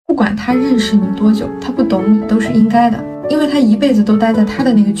不管他认识你多久，他不懂你都是应该的，因为他一辈子都待在他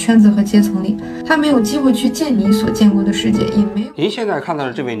的那个圈子和阶层里，他没有机会去见你所见过的世界，也没有。您现在看到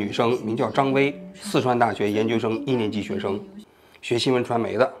的这位女生名叫张薇，四川大学研究生1年级学生，学新闻传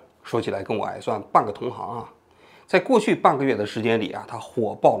媒的。说起来跟我还算半个同行啊。在过去半个月的时间里啊，她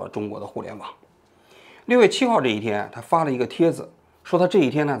火爆了中国的互联网。6月7号这一天，她发了一个帖子，说她这一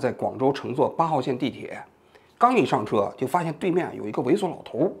天呢在广州乘坐8号线地铁，刚一上车就发现对面有一个猥琐老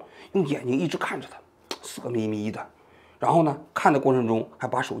头，用眼睛一直看着她，色眯眯的。然后呢，看的过程中还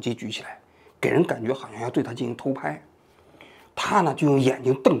把手机举起来，给人感觉好像要对她进行偷拍。她呢就用眼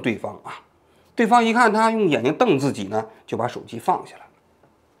睛瞪对方啊，对方一看她用眼睛瞪自己呢，就把手机放下了。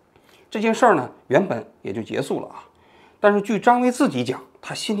这件事儿呢，原本也就结束了啊。但是据张薇自己讲，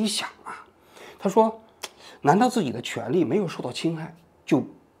她心里想啊，她说：“难道自己的权利没有受到侵害，就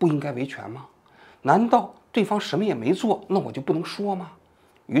不应该维权吗？难道对方什么也没做，那我就不能说吗？”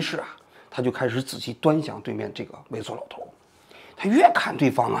于是啊，她就开始仔细端详对面这个猥琐老头。她越看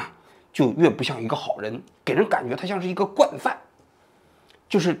对方啊，就越不像一个好人，给人感觉他像是一个惯犯，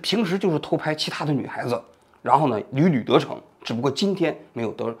就是平时就是偷拍其他的女孩子，然后呢屡屡得逞。只不过今天没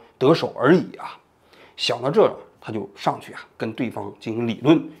有得手而已啊！想到这儿，他就上去啊，跟对方进行理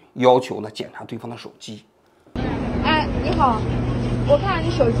论，要求呢检查对方的手机。哎，你好，我看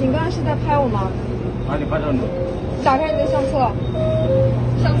你手机，你刚刚是在拍我吗？哪里拍到你？打开你的相册，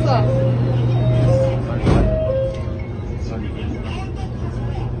相册。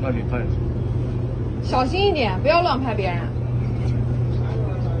哪里拍？小心一点，不要乱拍别人。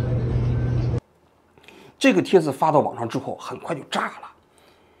这个帖子发到网上之后，很快就炸了。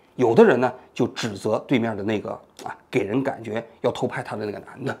有的人呢就指责对面的那个给人感觉要偷拍他的那个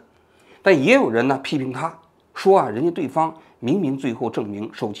男的，但也有人呢批评他，说啊，人家对方明明最后证明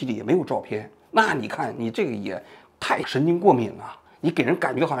手机里也没有照片，那你看你这个也太神经过敏了，你给人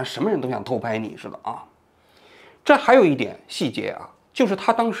感觉好像什么人都想偷拍你似的啊。这还有一点细节啊，就是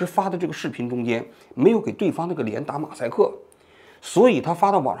他当时发的这个视频中间没有给对方那个脸打马赛克。所以他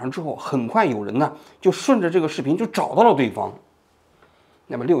发到网上之后，很快有人呢就顺着这个视频就找到了对方。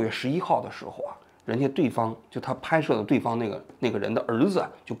那么6月11号的时候啊，人家对方就他拍摄的对方那个人的儿子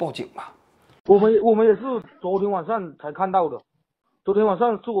就报警了。我们也是昨天晚上才看到的，昨天晚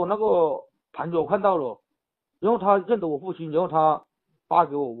上是我那个朋友看到了，然后他认得我父亲，然后他发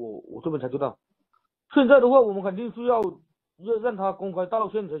给我这边才知道。现在的话，我们肯定是要让他公开道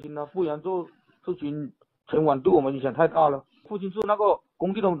歉才行了，不然这事情前晚对我们影响太大了。父亲是那个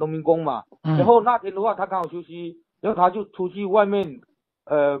工地的农民工嘛，然后那天的话他刚好休息，然后他就出去外面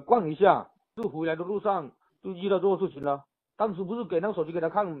逛一下，就回来的路上就遇到这个事情了。当时不是给那个手机给他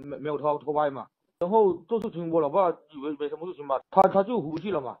看没有偷拍嘛，然后这事情我老爸以为没什么事情嘛，他就回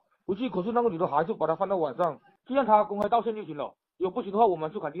去了嘛，回去可是那个女的还是把他放到网上，就让他公开道歉就行了，如果不行的话我们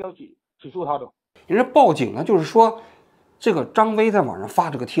是肯定要起诉他的。人家报警呢，就是说这个张薇在网上发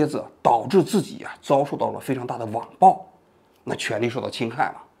这个帖子，导致自己遭受到了非常大的网暴。那权利受到侵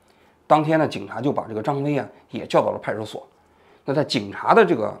害了。当天呢，警察就把这个张薇也叫到了派出所。那在警察的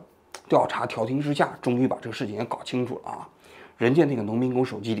这个调查调停之下，终于把这个事情也搞清楚了啊。人家那个农民工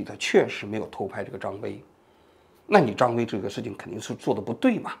手机里头确实没有偷拍这个张薇，那你张薇这个事情肯定是做的不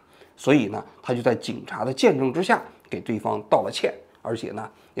对嘛。所以呢，他就在警察的见证之下给对方道了歉，而且呢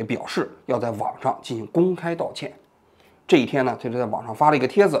也表示要在网上进行公开道歉。这一天呢，他就在网上发了一个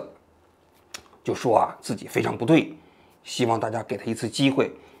帖子，就说自己非常不对。希望大家给他一次机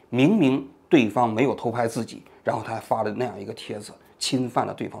会，明明对方没有偷拍自己，然后他还发了那样一个帖子，侵犯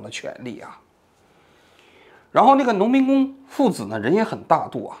了对方的权利啊。然后那个农民工父子呢，人也很大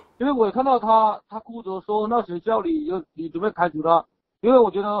度啊，因为我也看到他哭着说那学校里你准备开除他，因为我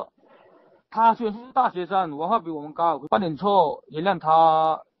觉得他虽然是大学生，文化比我们高，犯点错原谅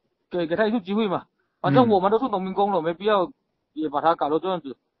他，给他一次机会嘛，反正我们都是农民工了，没必要也把他搞到这样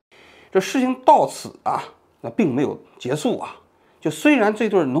子。这事情到此啊，那并没有结束啊。就虽然这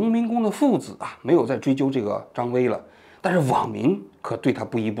对农民工的父子没有再追究这个张薇了，但是网民可对他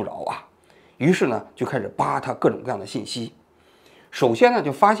不依不饶啊。于是呢，就开始扒他各种各样的信息。首先呢，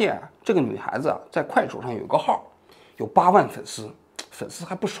就发现这个女孩子在快手上有个号，有8万粉丝，粉丝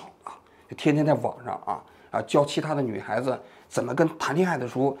还不少啊。就天天在网上教其他的女孩子怎么跟谈恋爱的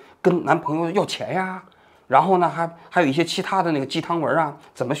时候跟男朋友要钱呀。然后呢，还有一些其他的那个鸡汤文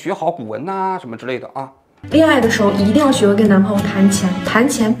怎么学好古文什么之类的啊。恋爱的时候一定要学会跟男朋友谈钱，谈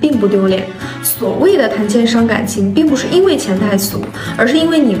钱并不丢脸。所谓的谈钱伤感情，并不是因为钱太俗，而是因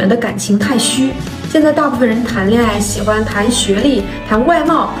为你们的感情太虚。现在大部分人谈恋爱喜欢谈学历、谈外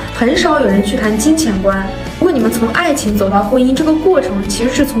貌，很少有人去谈金钱观。不过你们从爱情走到婚姻这个过程，其实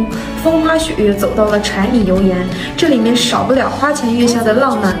是从风花雪月走到了柴米油盐，这里面少不了花前月下的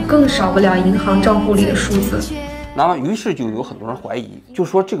浪漫，更少不了银行账户里的数字。那么于是就有很多人怀疑，就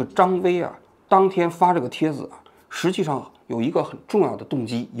说这个张薇啊，当天发这个帖子啊，实际上有一个很重要的动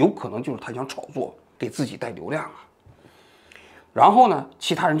机，有可能就是他想炒作，给自己带流量啊。然后呢，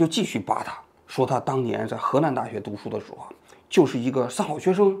其他人就继续扒他，说他当年在河南大学读书的时候啊，就是一个三好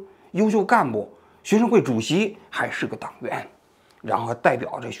学生、优秀干部、学生会主席，还是个党员，然后还代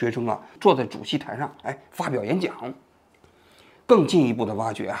表这学生啊坐在主席台上，发表演讲。更进一步的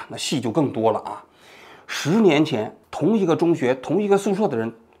挖掘啊，那戏就更多了啊。10年前，同一个中学、同一个宿舍的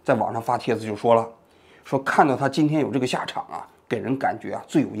人在网上发帖子就说了，说看到他今天有这个下场啊，给人感觉啊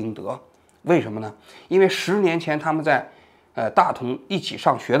罪有应得。为什么呢？因为10年前他们在大同一起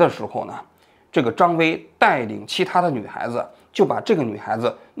上学的时候呢，这个张薇带领其他的女孩子，就把这个女孩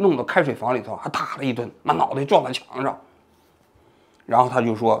子弄到开水房里头，还打了一顿，把脑袋撞在墙上。然后他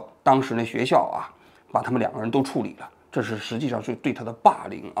就说，当时那学校啊，把他们2个人都处理了，这是实际上是对他的霸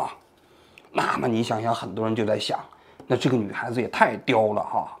凌啊。那么你想想，很多人就在想，那这个女孩子也太刁了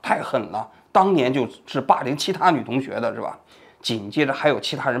哈，太狠了，当年就是霸凌其他女同学的是吧？紧接着还有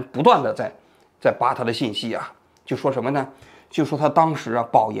其他人不断的在扒她的信息啊，就说什么呢？就说她当时啊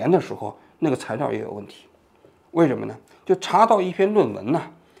保研的时候那个材料也有问题。为什么呢？就查到一篇论文呢，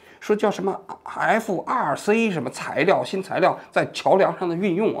说叫什么 F2C 什么材料新材料在桥梁上的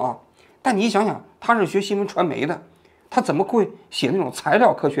运用啊。但你想想，他是学新闻传媒的，他怎么会写那种材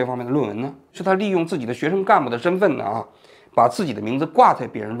料科学方面的论文呢？是他利用自己的学生干部的身份呢啊，把自己的名字挂在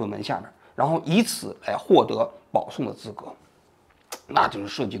别人论文下面，然后以此来获得保送的资格。那就是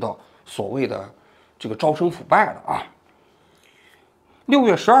涉及到所谓的这个招生腐败了啊。6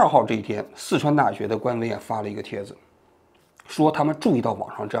月12号这一天，四川大学的官微发了一个帖子，说他们注意到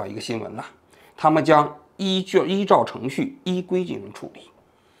网上这样一个新闻了，他们将依照程序依规进行处理。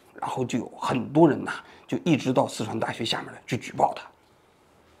然后就有很多人就一直到四川大学下面去举报他。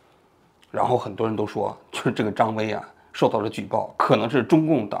然后很多人都说，就是这个张薇受到了举报，可能是中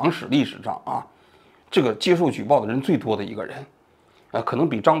共党史历史上这个接受举报的人最多的一个人，可能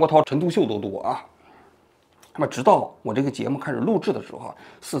比张国焘、陈独秀都多啊。那么直到我这个节目开始录制的时候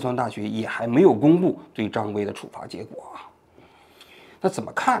四川大学也还没有公布对张薇的处罚结果啊。那怎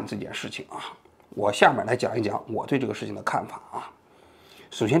么看这件事情啊？我下面来讲一讲我对这个事情的看法啊。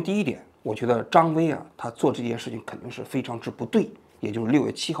首先第一点，我觉得张薇她做这件事情肯定是非常之不对，也就是6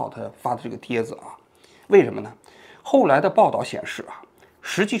月7号她发的这个帖子啊。为什么呢？后来的报道显示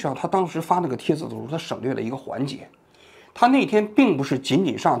实际上她当时发那个帖子的时候，她省略了一个环节。她那天并不是仅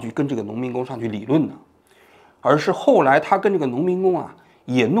仅上去跟这个农民工上去理论的，而是后来她跟这个农民工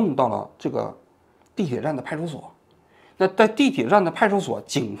也弄到了这个地铁站的派出所。那在地铁站的派出所，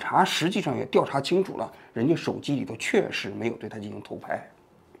警察实际上也调查清楚了，人家手机里头确实没有对她进行偷拍。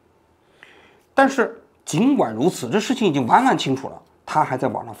但是尽管如此，这事情已经完清楚了，他还在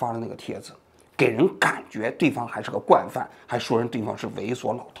网上发了那个帖子，给人感觉对方还是个惯犯，还说对方是猥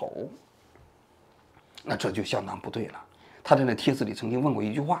琐老头。那这就相当不对了。他在那帖子里曾经问过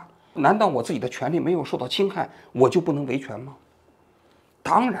一句话：难道我自己的权利没有受到侵害，我就不能维权吗？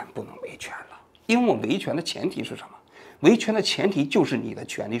当然不能维权了，因为我维权的前提是什么？维权的前提就是你的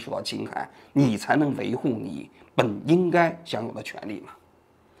权利受到侵害，你才能维护你本应该享有的权利嘛。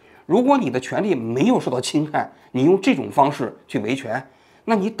如果你的权利没有受到侵害，你用这种方式去维权，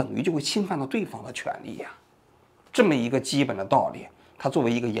那你等于就会侵犯到对方的权利呀。这么一个基本的道理，他作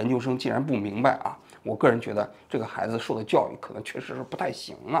为一个研究生竟然不明白我个人觉得这个孩子受的教育可能确实是不太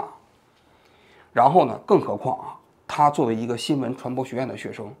行啊。然后呢，更何况他作为一个新闻传播学院的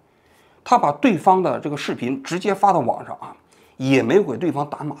学生，他把对方的这个视频直接发到网上也没有给对方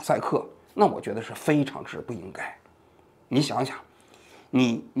打马赛克，那我觉得是非常之不应该。你想想，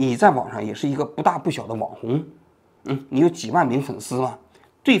你在网上也是一个不大不小的网红，你有几万名粉丝嘛，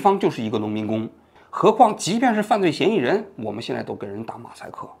对方就是一个农民工，何况即便是犯罪嫌疑人，我们现在都给人打马赛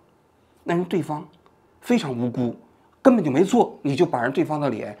克，那人对方非常无辜，根本就没做，你就把对方的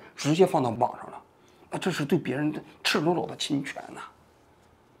脸直接放到网上了，那这是对别人的赤裸裸的侵权呐。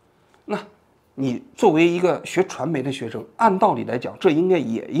那你作为一个学传媒的学生，按道理来讲，这也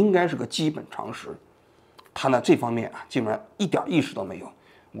应该是个基本常识。他呢这方面基本上一点意识都没有，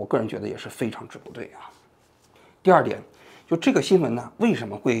我个人觉得也是非常之不对第二点，就这个新闻呢，为什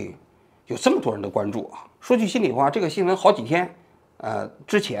么会有这么多人的关注说句心里话，这个新闻好几天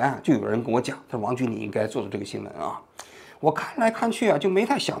之前就有人跟我讲，他说王局你应该做的这个新闻我看来看去就没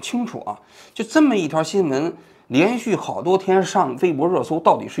太想清楚就这么一条新闻连续好多天上微博热搜，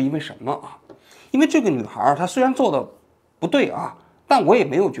到底是因为什么因为这个女孩她虽然做的不对但我也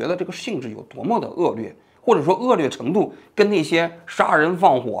没有觉得这个性质有多么的恶劣，或者说恶劣程度跟那些杀人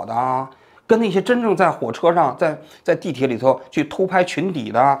放火的啊，跟那些真正在火车上、在地铁里头去偷拍群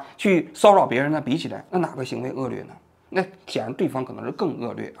体的、去骚扰别人的比起来，那哪个行为恶劣呢？那显然对方可能是更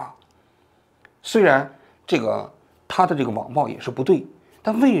恶劣啊。虽然他的这个网暴也是不对，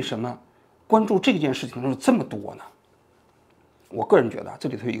但为什么关注这件事情的人这么多呢？我个人觉得这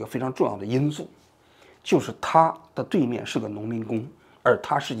里头有一个非常重要的因素，就是他的对面是个农民工，而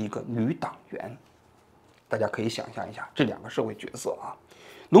她是一个女党员。大家可以想象一下这两个社会角色啊。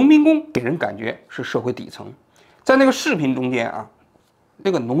农民工给人感觉是社会底层，在那个视频中间啊，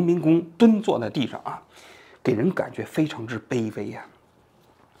那个农民工蹲坐在地上啊，给人感觉非常之卑微啊。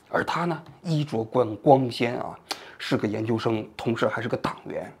而他呢，衣着光鲜啊，是个研究生，同时还是个党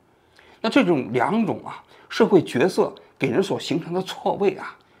员。那这种两种啊社会角色给人所形成的错位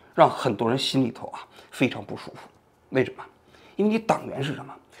啊，让很多人心里头啊非常不舒服。为什么？因为你党员是什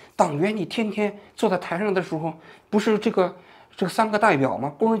么？党员你天天坐在台上的时候，不是这个三个代表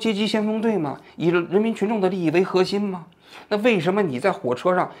吗？工人阶级先锋队吗？以人民群众的利益为核心吗？那为什么你在火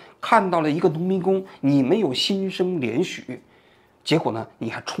车上看到了一个农民工，你没有心生怜许？结果呢，你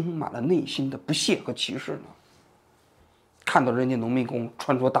还充满了内心的不屑和歧视呢？看到人家农民工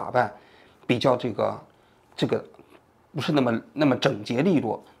穿着打扮比较这个不是那么整洁利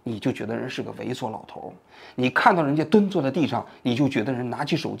落，你就觉得人是个猥琐老头；你看到人家蹲坐在地上，你就觉得人拿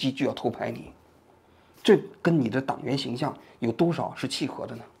起手机就要偷拍你。这跟你的党员形象有多少是契合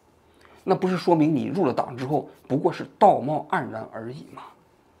的呢？那不是说明你入了党之后不过是道貌岸然而已吗？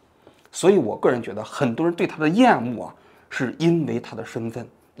所以我个人觉得，很多人对他的厌恶啊，是因为他的身份，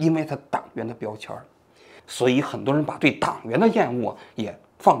因为他党员的标签，所以很多人把对党员的厌恶也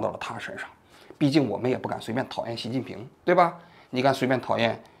放到了他身上。毕竟我们也不敢随便讨厌习近平，对吧？你敢随便讨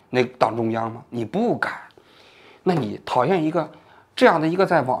厌那党中央吗？你不敢。那你讨厌一个这样的一个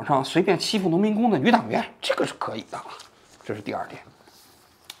在网上随便欺负农民工的女党员，这个是可以的啊。这是第二点。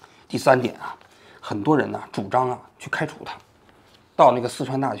第三点啊，很多人呢主张啊去开除他，到那个四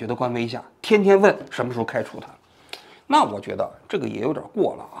川大学的官微下，天天问什么时候开除他。那我觉得这个也有点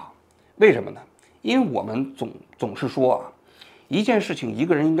过了啊。为什么呢？因为我们总是说啊，一件事情一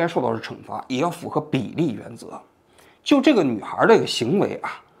个人应该受到的惩罚也要符合比例原则。就这个女孩这个行为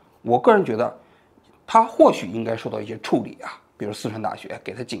啊，我个人觉得她或许应该受到一些处理啊，比如四川大学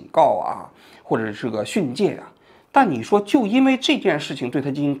给她警告啊，或者是个训诫啊。但你说就因为这件事情对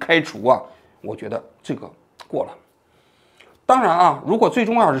她进行开除啊，我觉得这个过了。当然啊，如果最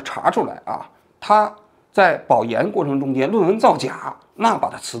终要是查出来啊，她在保研过程中间论文造假，那把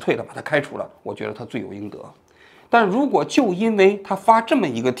她辞退了，把她开除了，我觉得她罪有应得。但如果就因为她发这么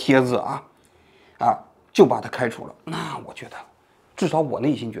一个帖子就把她开除了，那我觉得至少我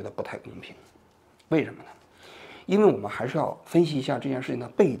内心觉得不太公平。为什么呢？因为我们还是要分析一下这件事情的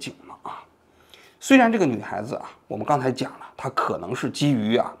背景嘛啊。虽然这个女孩子啊，我们刚才讲了，她可能是基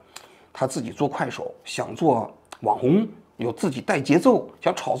于她自己做快手，想做网红，有自己带节奏，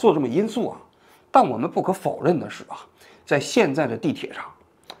想炒作这么因素啊。但我们不可否认的是啊，在现在的地铁上，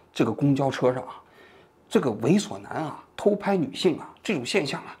这个公交车上啊，这个猥琐男啊偷拍女性啊这种现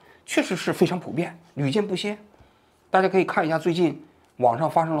象啊，确实是非常普遍，屡见不鲜。大家可以看一下，最近网上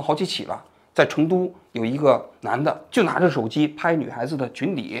发生了好几起了。在成都有一个男的就拿着手机拍女孩子的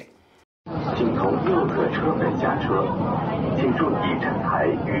裙底。请从右侧车门下车，请注意站台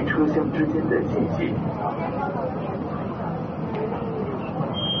与车厢之间的间隙。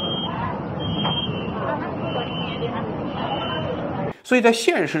所以在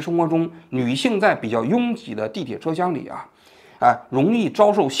现实生活中，女性在比较拥挤的地铁车厢里容易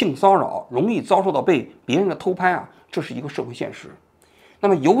遭受性骚扰，容易遭受到被别人的偷拍啊，这是一个社会现实。那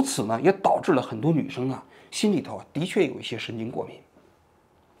么由此呢，也导致了很多女生心里头的确有一些神经过敏，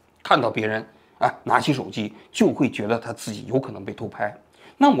看到别人拿起手机就会觉得她自己有可能被偷拍。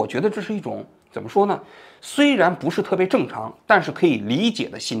那我觉得这是一种怎么说呢？虽然不是特别正常，但是可以理解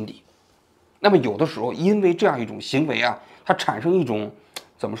的心理。那么有的时候因为这样一种行为它产生一种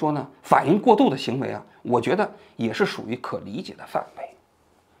怎么说呢？反应过度的行为我觉得也是属于可理解的范围。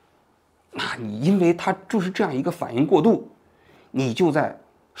那你因为他就是这样一个反应过度，你就在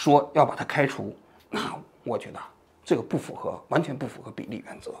说要把它开除，那我觉得这个完全不符合比例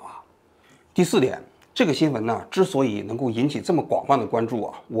原则啊。第四点，这个新闻呢之所以能够引起这么广泛的关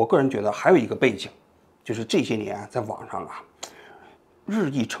注我个人觉得还有一个背景，就是这些年在网上日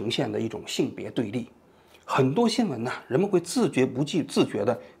益呈现的一种性别对立。很多新闻人们会自觉不自觉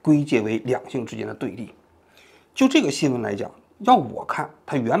地归结为两性之间的对立。就这个新闻来讲，要我看，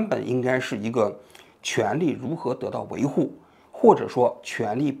它原本应该是一个权利如何得到维护，或者说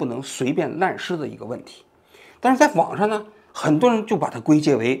权利不能随便滥施的一个问题。但是在网上呢，很多人就把它归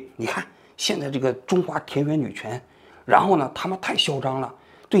结为，你看现在这个中华田园女权，然后呢，他们太嚣张了，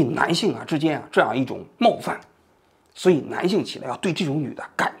对男性之间这样一种冒犯，所以男性起来要对这种女的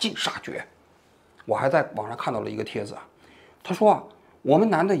赶尽杀绝。我还在网上看到了一个帖子他说我们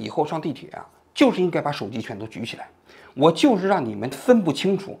男的以后上地铁就是应该把手机全都举起来，我就是让你们分不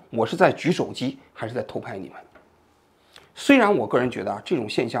清楚我是在举手机还是在偷拍你们。虽然我个人觉得这种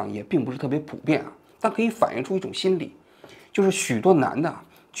现象也并不是特别普遍但可以反映出一种心理，就是许多男的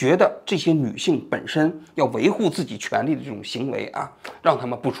觉得这些女性本身要维护自己权利的这种行为让他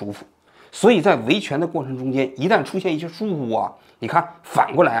们不舒服，所以在维权的过程中间，一旦出现一些疏忽你看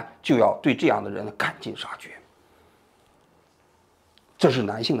反过来就要对这样的人赶尽杀绝。这是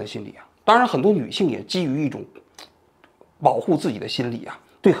男性的心理当然很多女性也基于一种保护自己的心理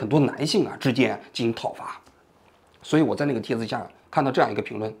对很多男性之间进行讨伐。所以我在那个帖子下看到这样一个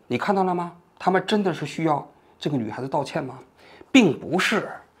评论，你看到了吗？他们真的是需要这个女孩子道歉吗？并不是，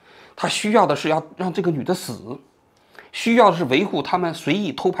他需要的是要让这个女的死，需要的是维护他们随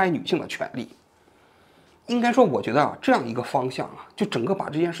意偷拍女性的权利。应该说我觉得这样一个方向就整个把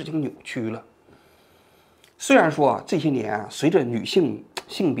这件事情扭曲了。虽然说这些年随着女性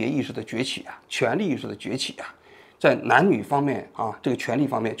性别意识的崛起权利意识的崛起在男女方面这个权利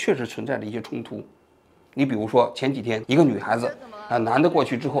方面确实存在着一些冲突。你比如说前几天一个女孩子男的过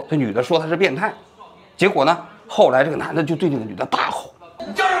去之后，这女的说他是变态，结果呢后来这个男的就对那个女的大吼，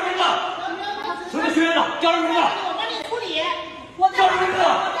你叫什么名字？什么学院的？叫什么名字？我帮你处理。我叫什么名字？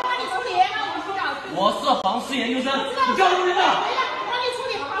我帮你处理。我是航师研究生，你叫什么名字？我帮你处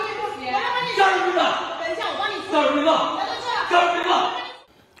理航师助理。叫什么名字？等一下，我帮你处理。叫什么名字？叫什么名字？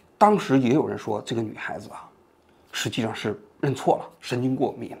当时也有人说这个女孩子实际上是认错了，神经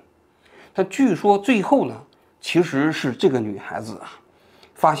过敏。但据说最后呢，其实是这个女孩子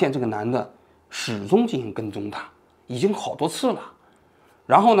发现这个男的始终进行跟踪她，已经好多次了。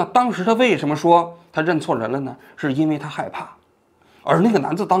然后呢，当时他为什么说他认错人了呢？是因为他害怕。而那个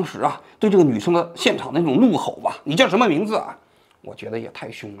男子当时对这个女生的现场的那种怒吼你叫什么名字我觉得也太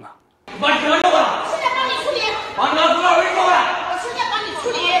凶了。把你拿过来。现在帮你处理。把你拿多少人过来？我现在帮你处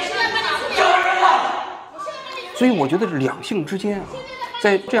理。现在帮你处理。叫人了。我现在帮你处理。所以我觉得两性之间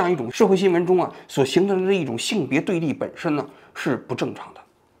在这样一种社会新闻中所形成的一种性别对立本身呢是不正常的，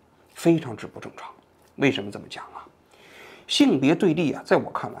非常之不正常。为什么这么讲性别对立在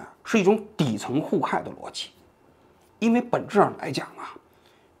我看来是一种底层互害的逻辑。因为本质上来讲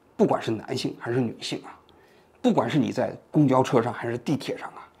不管是男性还是女性不管是你在公交车上还是地铁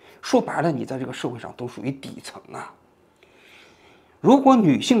上说白了你在这个社会上都属于底层如果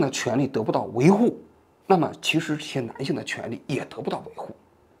女性的权利得不到维护，那么其实这些男性的权利也得不到维护。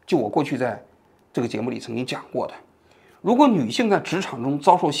就我过去在这个节目里曾经讲过的，如果女性在职场中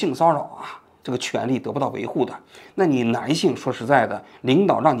遭受性骚扰这个权利得不到维护的，那你男性说实在的，领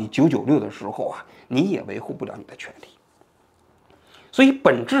导让你996的时候你也维护不了你的权利。所以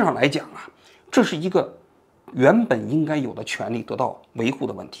本质上来讲这是一个原本应该有的权利得到维护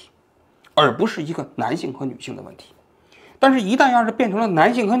的问题，而不是一个男性和女性的问题。但是一旦要是变成了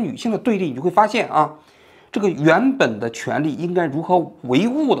男性和女性的对立，你就会发现这个原本的权利应该如何维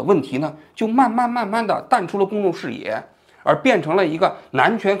护的问题呢，就慢慢的淡出了公众视野，而变成了一个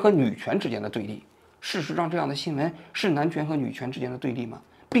男权和女权之间的对立。事实上，这样的新闻是男权和女权之间的对立吗？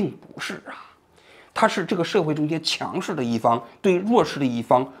并不是它是这个社会中间强势的一方对弱势的一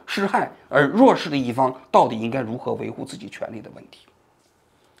方施害，而弱势的一方到底应该如何维护自己权利的问题。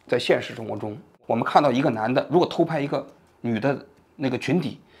在现实生活中，我们看到一个男的如果偷拍一个女的那个群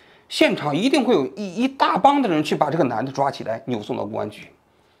体，现场一定会有一大帮的人去把这个男的抓起来扭送到公安局，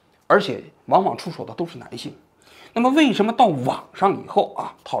而且往往出手的都是男性。那么为什么到网上以后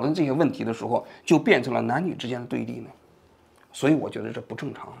讨论这些问题的时候就变成了男女之间的对立呢？所以我觉得这不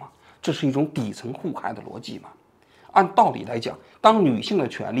正常嘛，这是一种底层互害的逻辑嘛。按道理来讲，当女性的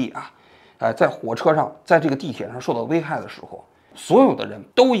权利在火车上在这个地铁上受到危害的时候，所有的人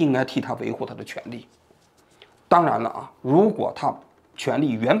都应该替她维护她的权利。当然了如果她权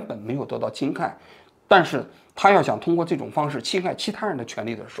利原本没有得到侵害，但是她要想通过这种方式侵害其他人的权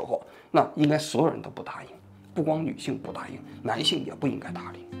利的时候，那应该所有人都不答应，不光女性不答应，男性也不应该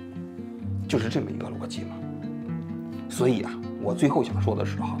答应，就是这么一个逻辑嘛。所以我最后想说的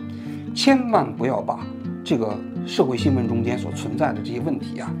是千万不要把这个社会新闻中间所存在的这些问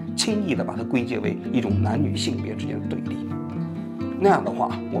题轻易的把它归结为一种男女性别之间的对立。那样的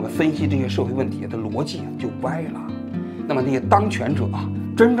话，我们分析这些社会问题的逻辑就歪了。那么那些当权者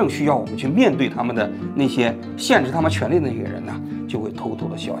真正需要我们去面对他们的那些限制他们权利的那些人呢，就会偷偷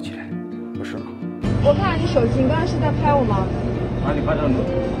的笑起来，不是吗？我看你手机，你刚刚是在拍我吗？哪里拍到你？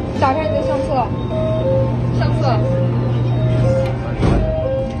打开你的相册，相册。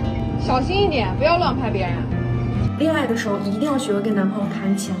小心一点，不要乱拍别人。恋爱的时候一定要学会跟男朋友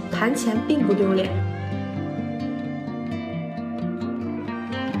谈钱，谈钱并不丢脸。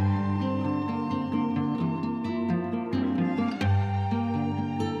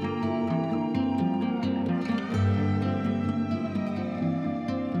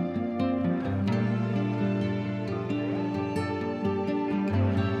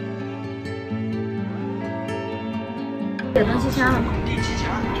有东西删了吗？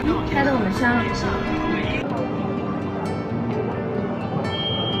拍的我们删了。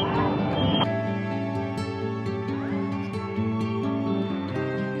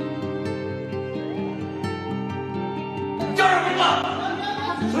叫什么名字？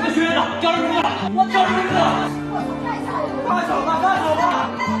什么学院的？叫什么名字？叫什么名字？放手吧，放手吧！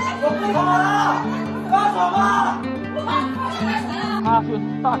我不跑了，放手吧！他是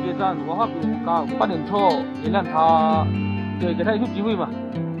大学生，文化比我高，8年错，原谅他，给他一个机会嘛。